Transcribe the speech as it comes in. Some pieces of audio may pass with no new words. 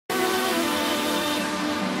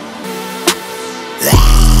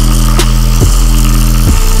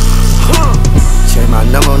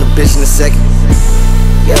bitch in a second.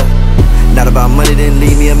 Yeah, not about money, then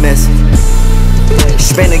leave me a message.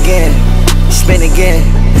 Spin again,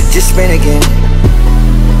 just spin again.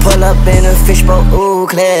 Pull up in a fishboat, ooh,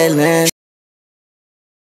 Cleveland.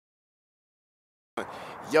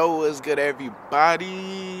 Yo, what's good,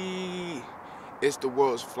 everybody? It's the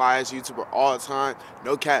world's flyest YouTuber all time,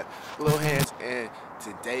 no cap, little hands, and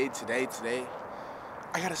today,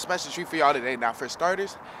 I got a special treat for y'all today. Now, for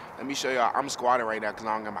starters, let me show y'all. I'm squatting right now because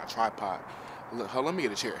I don't got my tripod. Look, hold on, let me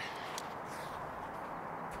get a chair.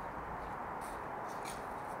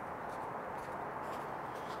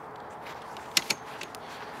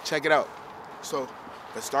 Check it out. So,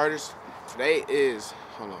 for starters, today is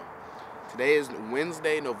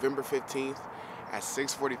Wednesday, November 15th at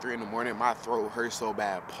 6:43 in the morning. My throat hurts so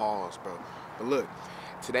bad. Pause, bro. But look,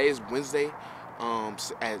 today is Wednesday,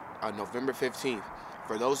 at November 15th.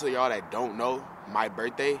 For those of y'all that don't know, my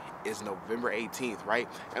birthday is November 18th, right?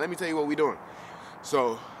 And let me tell you what we doing.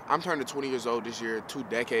 So, I'm turning 20 years old this year, 2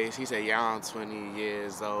 decades. He said, yeah, I'm 20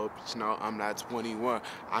 years old, but you know, I'm not 21.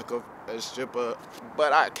 I could strip up,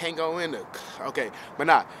 but I can't go in there. Okay, but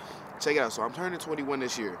nah, check it out. So I'm turning 21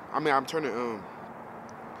 this year. I'm turning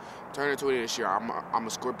 20 this year. I'm a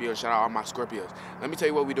Scorpio. Shout out all my Scorpios. Let me tell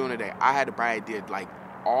you what we doing today. I had a bright idea, like,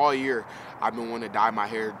 all year I've been wanting to dye my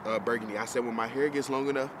hair burgundy. I said when my hair gets long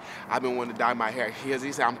enough, I've been wanting to dye my hair. He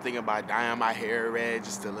said I'm thinking about dyeing my hair red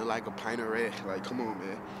just to look like a pint of red. Like, come on,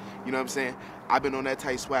 man. You know what I'm saying? I've been on that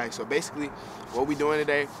tight swag. So basically, what we doing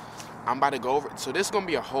today, I'm about to go over. So this is going to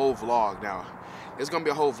be a whole vlog now. It's going to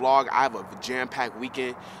be a whole vlog. I have a jam-packed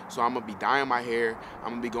weekend, so I'm going to be dyeing my hair. I'm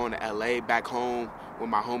going to be going to LA back home with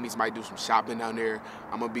my homies, might do some shopping down there.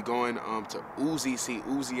 I'm going to be going to Uzi, see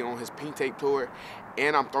Uzi on his Pink Tape tour.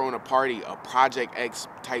 And I'm throwing a party, a Project X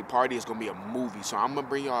type party. It's going to be a movie. So I'm going to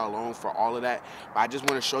bring y'all along for all of that. But I just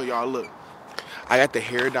want to show y'all, look. I got the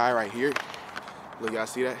hair dye right here. Look, y'all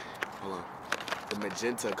see that? Hold on. The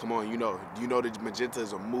magenta, come on, you know the magenta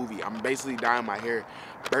is a movie. I'm basically dyeing my hair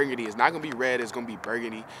burgundy. It's not gonna be red, it's gonna be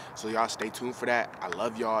burgundy. So y'all stay tuned for that. I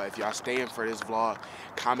love y'all. If y'all staying for this vlog,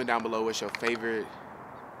 comment down below what's your favorite.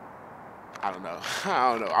 I don't know.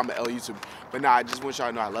 I'm an L YouTuber. But nah, I just want y'all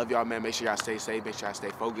to know I love y'all, man. Make sure y'all stay safe. Make sure y'all stay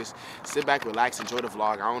focused. Sit back, relax, enjoy the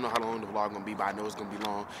vlog. I don't know how long the vlog gonna be, but I know it's gonna be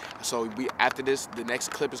long. So after this, the next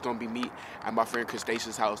clip is gonna be me at my friend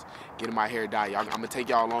Christatia's house getting my hair dyed. I'm gonna take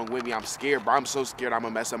y'all along with me. I'm scared, bro. I'm so scared I'm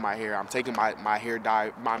gonna mess up my hair. I'm taking my hair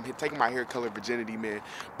dye. I'm taking my hair color virginity, man.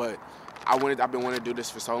 But I've been wanting to do this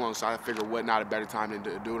for so long, so I figured what not a better time than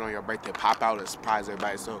to do it on your birthday. Pop out and surprise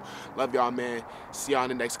everybody. So love y'all, man. See y'all in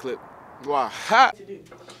the next clip. Wow. Ha!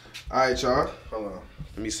 Alright, y'all. Hold on.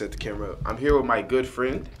 Let me set the camera up. I'm here with my good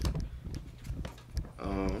friend.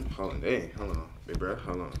 Hold on. Hey, hold on. Hey, bro.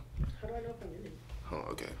 Hold on. How do I know if I'm in it? Hold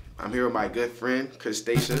on, okay. I'm here with my good friend,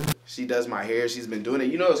 Christatia. She does my hair. She's been doing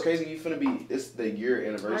it. You know it's crazy. It's the year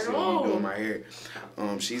anniversary of me doing my hair.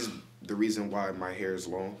 She's the reason why my hair is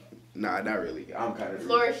long. Nah, not really. I'm kind of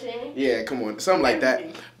flourishing. Yeah, come on. Something like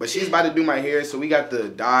that. But she's about to do my hair, so we got the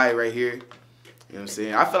dye right here. You know what I'm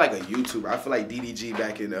saying? I feel like a YouTuber. I feel like DDG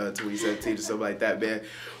back in 2017 or something like that, man.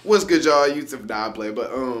 What's good, y'all? YouTube, nah, I play.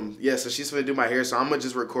 But, yeah, so she's gonna do my hair, so I'm gonna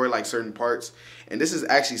just record, like, certain parts. And this is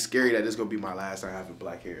actually scary that this is gonna be my last time having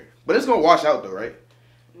black hair. But it's gonna wash out, though, right?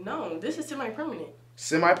 No, this is semi-permanent.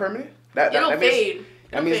 Semi-permanent? It'll fade.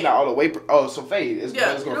 That means not all the way. Oh, so fade. It's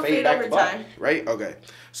gonna fade back to black, time. Right? Okay.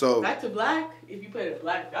 So back to black. If you put a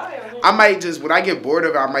black dye on it. I might just, when I get bored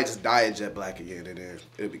of it, I might just dye it jet black again, and then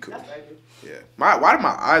it'll be cool. That's what I do. Yeah. Why do my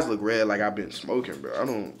eyes look red like I've been smoking, bro? I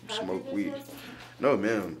don't smoke weed. No,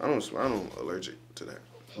 man. I don't allergic to that.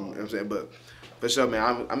 You know what I'm saying? But for sure, man.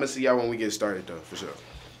 I'm gonna see y'all when we get started, though. For sure.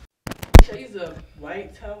 Should I use a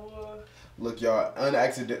white towel? Look, y'all.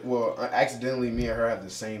 Accidentally, me and her have the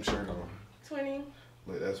same shirt on. 20.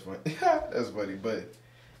 Look, that's funny. That's funny, but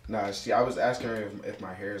nah. I was asking her if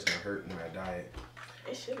my hair is gonna hurt when I dye it.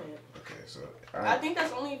 It shouldn't. Okay, so I think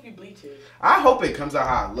that's only if you bleach it. I hope it comes out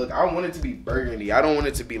how I look. I want it to be burgundy. I don't want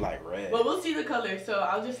it to be like red. Well, we'll see the color. So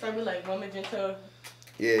I'll just start with like one magenta.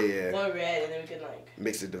 Yeah. One red, and then we can like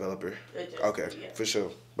mix it, developer. Adjust, okay, yeah. For sure.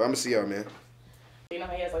 But I'm gonna see y'all, man. You know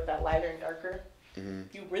how he has like that lighter and darker. Mm-hmm.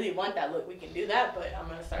 If you really want that look, we can do that. But I'm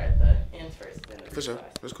gonna start at the ends first. Then for sure.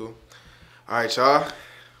 That's cool. All right, y'all.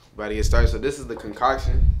 About to get started. So this is the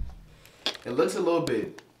concoction. It looks a little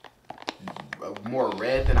bit more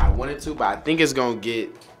red than I wanted to, but I think it's gonna get,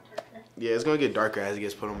 it's gonna get darker as it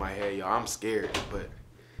gets put on my hair, y'all. I'm scared, but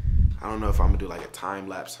I don't know if I'm gonna do like a time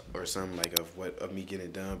lapse or something like of me getting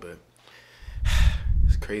it done, but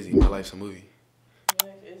it's crazy. My life's a movie.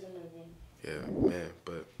 Your life is a movie. Yeah, man.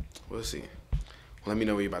 But we'll see. Let me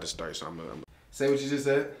know when you're about to start. So Say what you just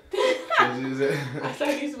said. Say what you just said. I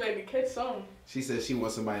thought you made me catch something. She said she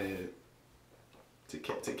wants somebody to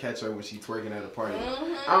catch her when she's twerking at a party.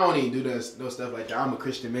 I don't even do no stuff like that. I'm a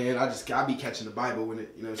Christian man. I be catching the Bible when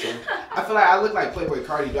it, you know what I'm saying? I feel like I look like Playboy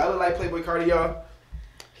Cardi. Do I look like Playboy Cardi, y'all?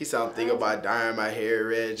 He said I'm thinking about dyeing my hair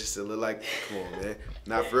red just to look like, come on, man.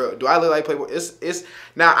 Nah, for real. Do I look like Playboy? It's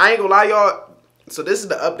now, I ain't gonna lie, y'all. So this is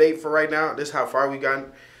the update for right now. This is how far we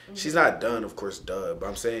gotten. She's not done, of course, duh. But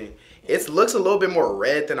I'm saying it looks a little bit more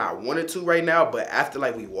red than I wanted to right now. But after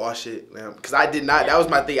like we wash it, because I did not. That was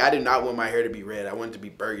my thing. I did not want my hair to be red. I want it to be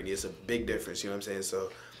burgundy. It's a big difference. You know what I'm saying?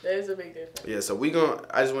 So that is a big difference. Yeah. So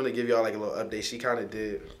I just want to give y'all like a little update. She kind of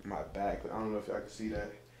did my back. I don't know if y'all can see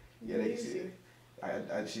that. Yeah, they can see it.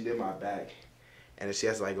 She did my back, and then she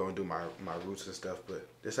has to like go and do my roots and stuff. But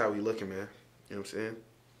this how we looking, man. You know what I'm saying?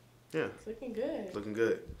 Yeah. It's looking good. Looking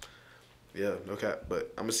good. Yeah, no cap.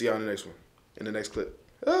 But I'm gonna see y'all in the next one, in the next clip.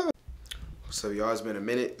 So y'all, it's been a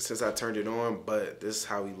minute since I turned it on, but this is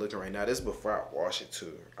how we looking right now. This is before I wash it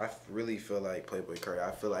too. I really feel like Playboy Cardi.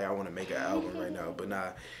 I feel like I want to make an album right now, but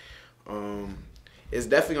nah. It's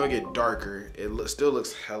definitely gonna get darker. It still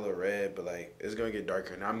looks hella red, but like it's gonna get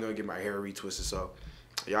darker. And I'm gonna get my hair retwisted, so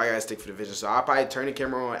y'all gotta stick for the vision. So I'll probably turn the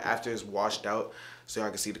camera on after it's washed out, so y'all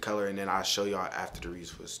can see the color, and then I'll show y'all after the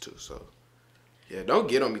retwist too. So yeah, don't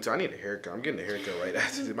get on me too. I need a haircut. I'm getting a haircut right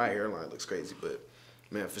after. My hairline looks crazy, but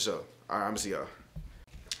man, for sure. All right, I'm gonna see y'all.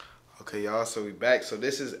 Okay, y'all. So we back. So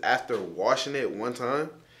this is after washing it one time.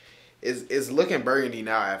 It's looking burgundy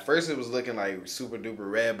now. At first it was looking like super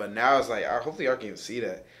duper red, but now it's like, hopefully y'all can see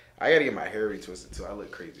that. I gotta get my hair retwisted too. I look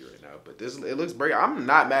crazy right now, but it looks burgundy. I'm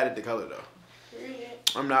not mad at the color though.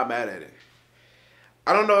 I'm not mad at it.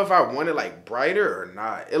 I don't know if I want it like brighter or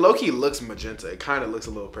not. It low key looks magenta. It kind of looks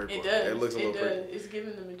a little purple. It does. It looks a little purple. It's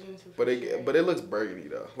giving the magenta. But it looks burgundy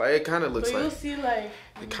though. Like it kind of looks like. You'll see like.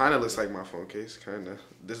 It kind of looks like my phone case. Kind of.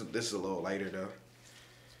 This is a little lighter though.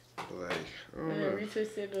 But like I don't know.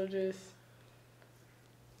 Retwist it or just.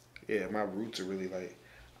 Yeah, my roots are really like.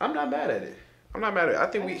 I'm not mad at it. I'm not mad at it. I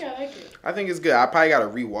think I like it. I think it's good. I probably gotta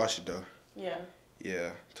rewash it though. Yeah.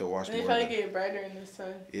 Yeah, to wash more. And they probably get brighter in the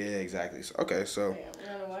sun. Yeah, exactly. So, okay, so. Yeah, we're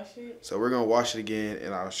gonna wash it. So we're gonna wash it again,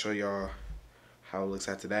 and I'll show y'all how it looks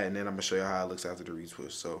after that, and then I'm gonna show y'all how it looks after the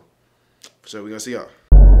retwist. So we're gonna see y'all.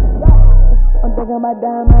 I'm thinking about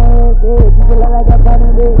diamond red, you look like a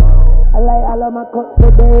bunny red. I like all of my cups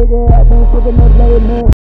so dirty, I've been sipping the blade,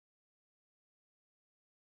 man.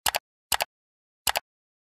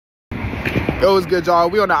 Yo, what's good, y'all?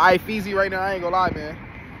 We on the iFeezy right now. I ain't gonna lie, man.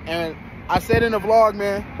 And I said in the vlog,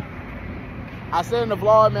 man.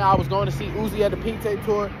 I was going to see Uzi at the Pink Tape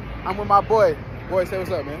tour. I'm with my boy. Boy, say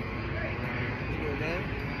what's up, man. Good, man.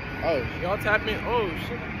 Oh, Y'all tap in. Oh,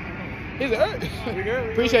 shit. he's a We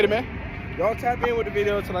good? Appreciate it, man. Y'all tap in with the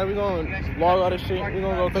video tonight. We gonna vlog all this shit. We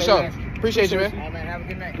gonna go For crazy. sure. Appreciate you, man. All right, man, have a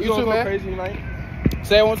good night. We You gonna too, go man. crazy tonight.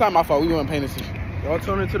 Say it one time, my fault. We weren't paying attention. Y'all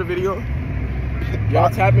tune into the video. Y'all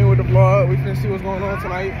tap in with the vlog. We finna see what's going on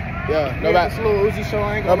tonight. Yeah, no It's bad. a little Uzi show.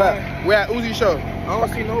 I ain't No gonna lie. bad. We're at Uzi show. I don't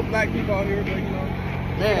see no black people out here, but you know, we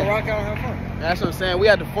gonna Man, rock out and have fun. that's what I'm saying. We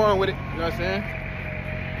had the forum with it. You know what I'm saying?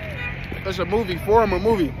 It's a movie, forum or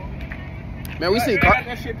movie. Man, we see.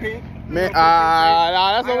 That shit pink. Man,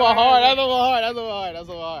 nah, that's over hard. That's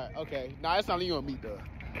over hard. Okay, nah, that's not you and me though.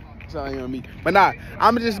 It's not you and me. But nah, I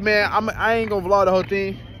ain't gonna vlog the whole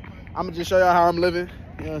thing. I'm gonna just show y'all how I'm living.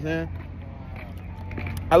 You know what I'm saying?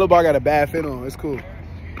 My little boy got a bad fit on. It's cool.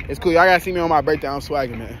 It's cool. Y'all gotta see me on my birthday. I'm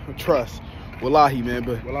swagging, man. Trust. Wallahi, man.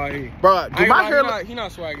 But bro, do my hair look? He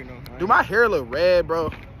not swagging though. Do my hair look red,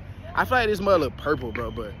 bro? I feel like this mother look purple,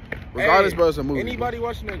 bro. But regardless, bro, it's a movie. Anybody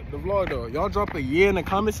watching the vlog though, y'all drop a year in the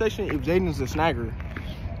comment section if Jaden's a snagger.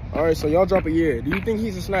 All right, so y'all drop a year. Do you think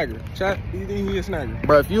he's a snagger? Chat, do you think he's a snagger?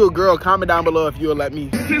 Bro, if you a girl, comment down below if you'll let me.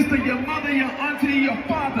 Sister, your mother, your auntie, your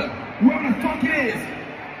father, whoever the fuck it is.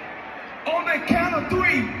 On the count of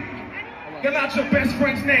 3, get out your best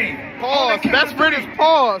friend's name. Pause. Best friend is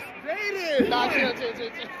pause. Jaden. Nah, 1, chill.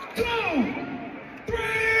 2, 3.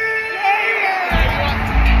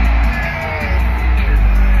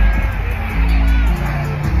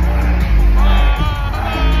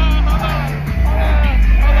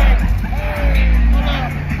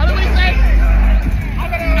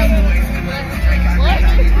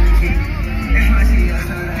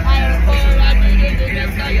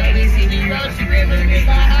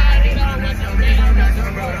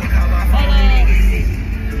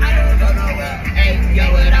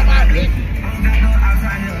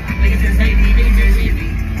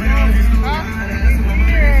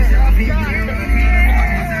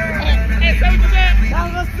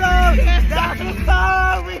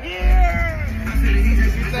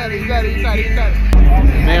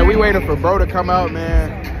 Man, we waiting for bro to come out,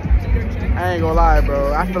 man. I ain't gonna lie,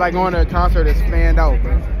 bro. I feel like going to a concert is fanned out,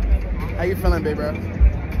 bro. How you feeling, big bro?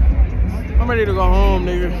 I'm ready to go home,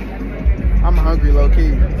 nigga. I'm hungry, low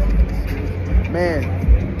key. Man,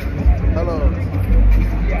 hello.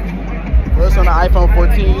 First on the iPhone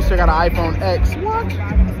 14, you still got an iPhone X. What?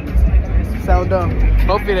 Sound dumb.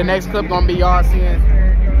 Hopefully the next clip gonna be y'all seeing.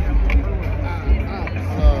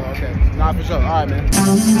 Oh, okay. Nah, for sure. All right, man.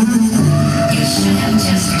 You should have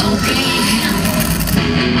just obeyed him.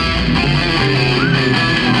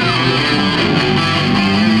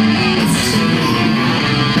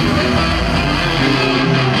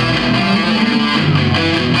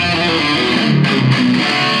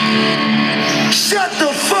 Shut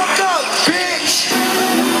the fuck up, bitch!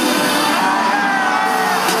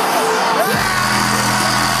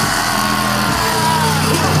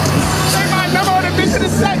 Say my number on the bitch of the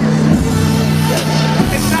second.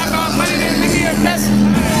 It's not about money, then give me a message.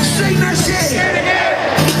 Say that shit! Spin again!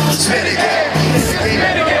 Spin again!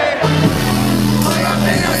 Spin again! Pull up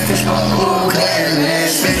in a fishbowl, ooh,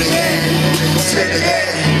 spin again! Spin again!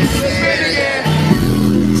 Spin again!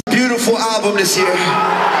 Beautiful album this year.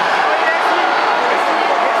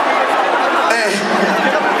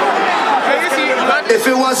 If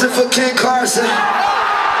it wasn't for Ken Carson, I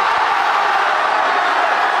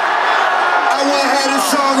would have had this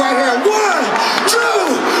song right here. 1, 2,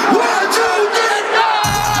 1, 2, 3.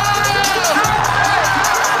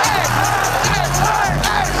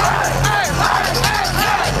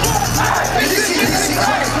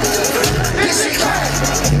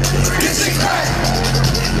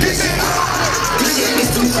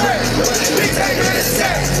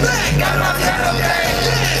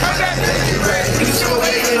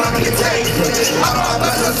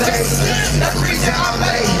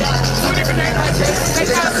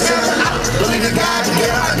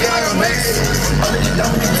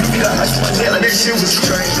 This shit was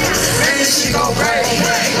straight. Man, this shit go break.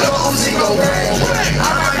 Lil Uzi go break. I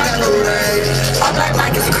might not go break. I'm back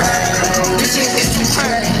like it's crack. This shit is too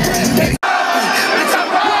crack.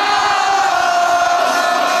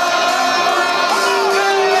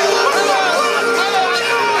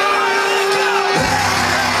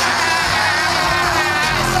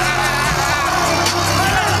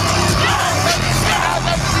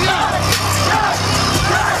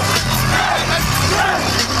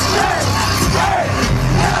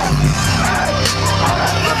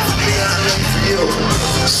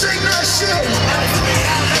 Sing that shit!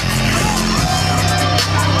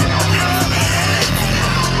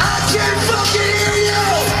 I can't fucking hear you!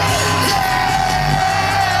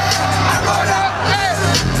 I'm going up!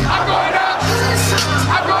 I'm going up!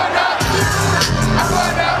 I'm going up! I'm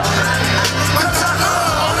going up! I'm talking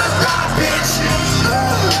on the top, bitch!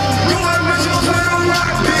 You want me to put on rock,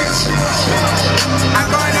 bitch! I'm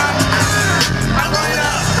going up! I'm going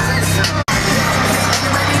up!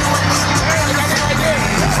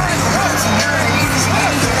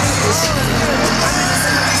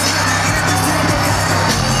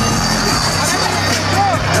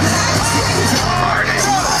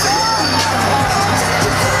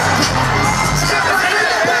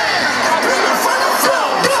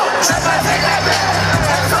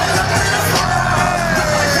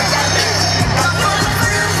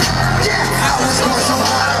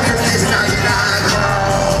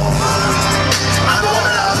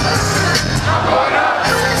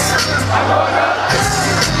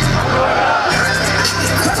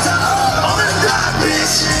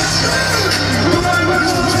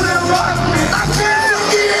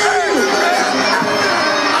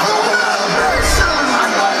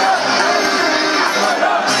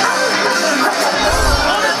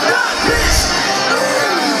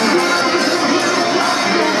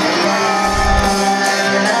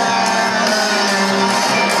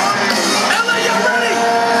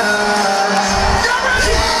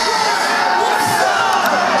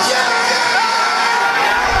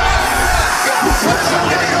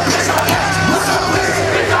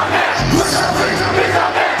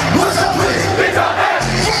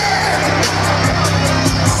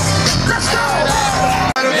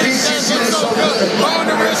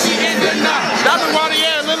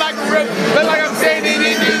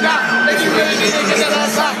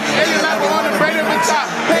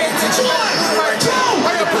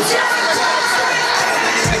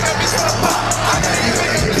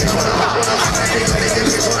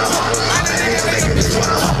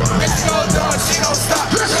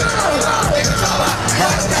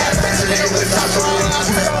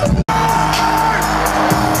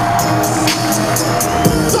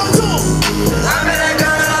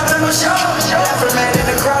 Every man in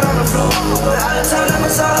the crowd on the floor. Tell them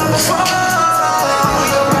it's all on the phone.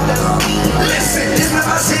 Listen, this not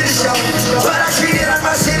my city show, but I treat it like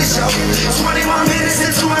my city show. 20 more minutes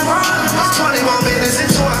into it, 20 more minutes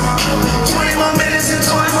into it, 20 more minutes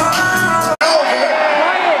into it.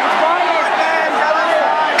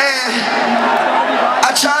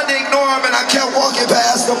 I tried to ignore him and I kept walking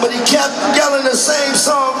past him, but he kept yelling the same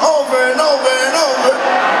song over and over and over.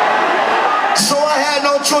 So I had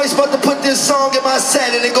no choice but to put this song in my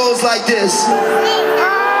set, and it goes like this.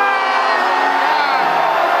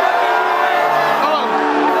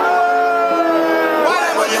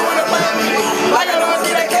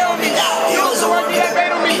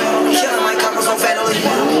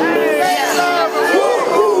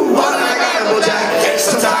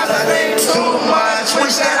 Sometimes I think too much,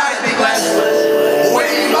 wish that I'd be blessed. When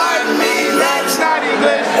you lie to me, that's not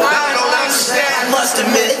English. I don't understand, must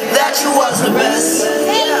admit that you was the best.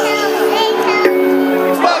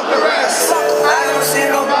 Fuck the rest, I don't see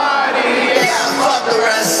nobody. Yeah, fuck the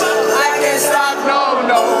rest, I can't stop,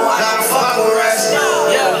 no, I don't fuck the rest.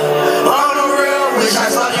 Yeah, on the real, wish I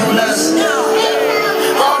fuck you less.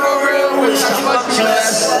 On the real, wish I fuck you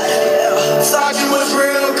less. Thought you was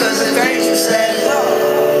real, cause the things you said.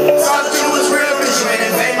 Thought you was real, cause you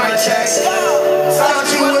ain't pay my checks. Thought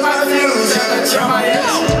you was my views, and you're my ex.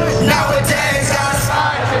 Nowadays, got a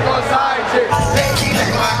side chick on side chick. They keep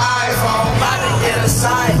like my iPhone, I didn't get a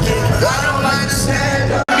sidekick. I don't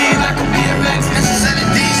understand. Me like a BMX, and she said it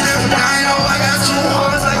these different dino. I got two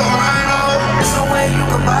horns like a rhino. There's no way you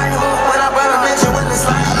can buy her, but I better mention when it's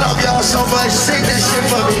like. I love y'all so much, sing that shit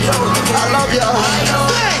for me. I love y'all.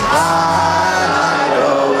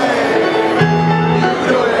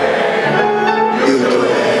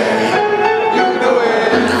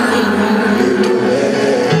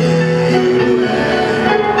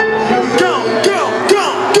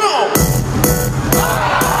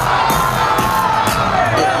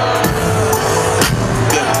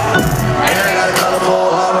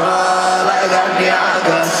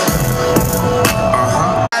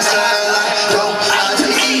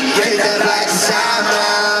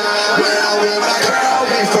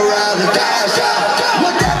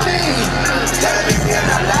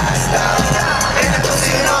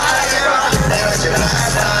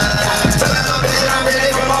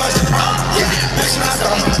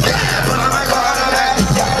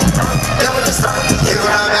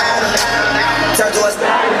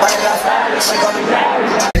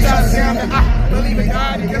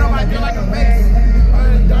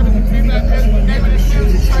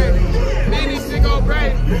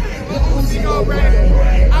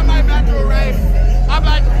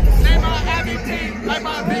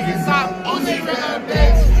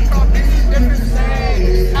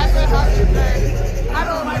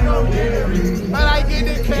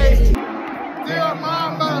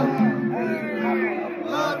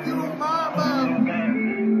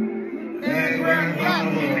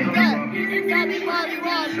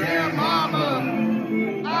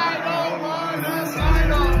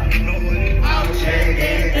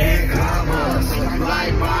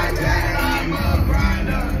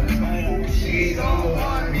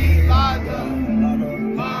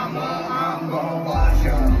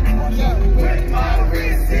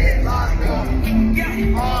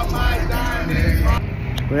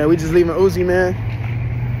 Man, we just leaving Uzi, man.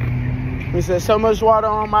 He said so much water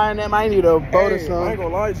on my neck, I need a boat or something. I ain't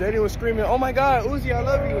gonna lie, JD was screaming, "Oh my God, Uzi, I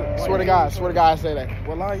love you." Swear to God, I say that.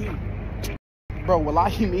 Wallahi. Bro,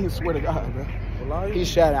 wallahi means swear to God, bro. Wallahi. He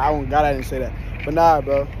shouted. I didn't say that. But nah,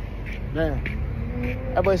 bro.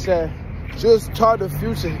 Man. That boy said, just talk the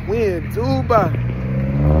future. We in Dubai.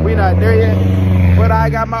 We not there yet. But I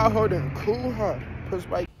got my holding cool heart. Push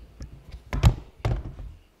bike.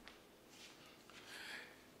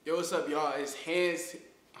 Yo, what's up, y'all? It's Hands.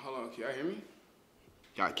 Hold on, can y'all hear me?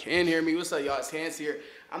 Y'all can hear me. What's up, y'all? It's Hands here.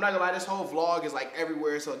 I'm not gonna lie, this whole vlog is like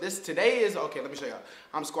everywhere. So today is, okay, let me show y'all.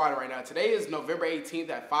 I'm squatting right now. Today is November 18th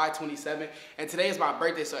at 5:27, and today is my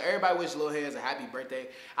birthday. So everybody wish Lil Hands a happy birthday.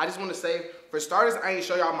 I just want to say, for starters, I ain't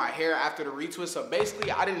show y'all my hair after the retwist. So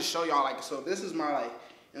basically, I didn't show y'all like, so this is my like, you know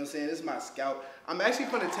what I'm saying? This is my scalp. I'm actually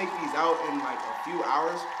gonna take these out in like a few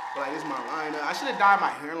hours, but like this is my line. I should have dyed my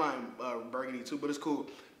hairline burgundy too, but it's cool.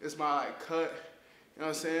 This is my like cut. You know what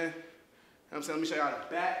I'm saying? You know what I'm saying? Let me show y'all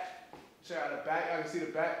the back. Show y'all the back. Y'all can see the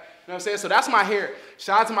back. You know what I'm saying? So that's my hair.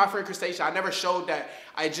 Shout out to my friend Crustacea. I never showed that.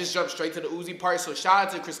 I just jumped straight to the Uzi part. So shout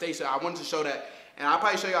out to Crustacea. I wanted to show that. And I'll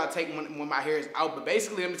probably show y'all take when my hair is out. But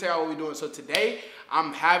basically, let me tell y'all what we're doing. So today,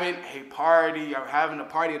 I'm having a party. I'm having a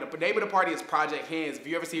party. The name of the party is Project Hands. If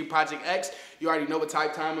you ever see Project X, you already know what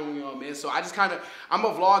type timing we on, man. So I just kind of, I'm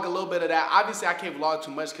going to vlog a little bit of that. Obviously, I can't vlog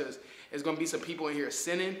too much because There's gonna be some people in here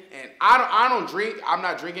sinning, and I don't drink. I'm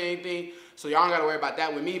not drinking anything, so y'all don't gotta worry about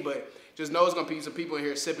that with me. But just know it's gonna be some people in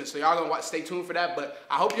here sipping, so y'all gonna stay tuned for that. But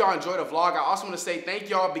I hope y'all enjoy the vlog. I also want to say thank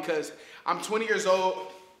y'all because I'm 20 years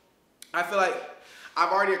old. I feel like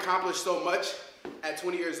I've already accomplished so much at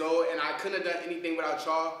 20 years old, and I couldn't have done anything without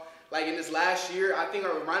y'all. Like in this last year, I think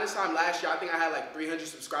around this time last year, I think I had like 300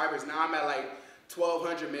 subscribers. Now I'm at like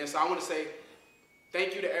 1,200, man. So I want to say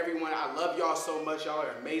thank you to everyone. I love y'all so much. Y'all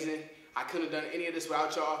are amazing. I couldn't have done any of this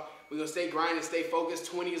without y'all. We're going to stay grinding, stay focused.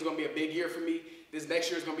 20 is going to be a big year for me. This next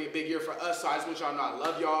year is going to be a big year for us. So I just want y'all to know I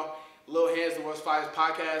love y'all. Lil Hands, the World's Finest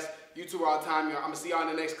Podcast. YouTuber all the time. I'm going to see y'all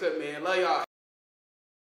in the next clip, man. Love y'all.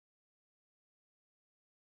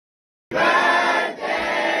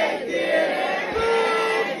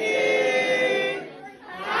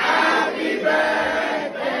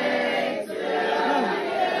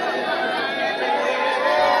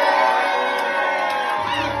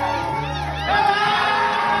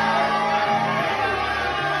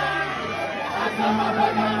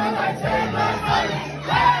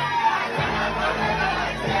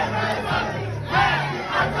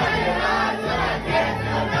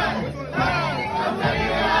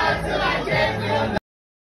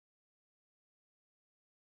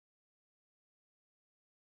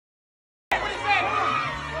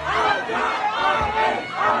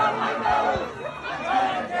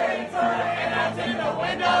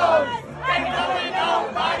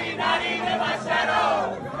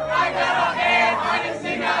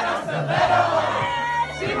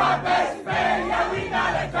 My best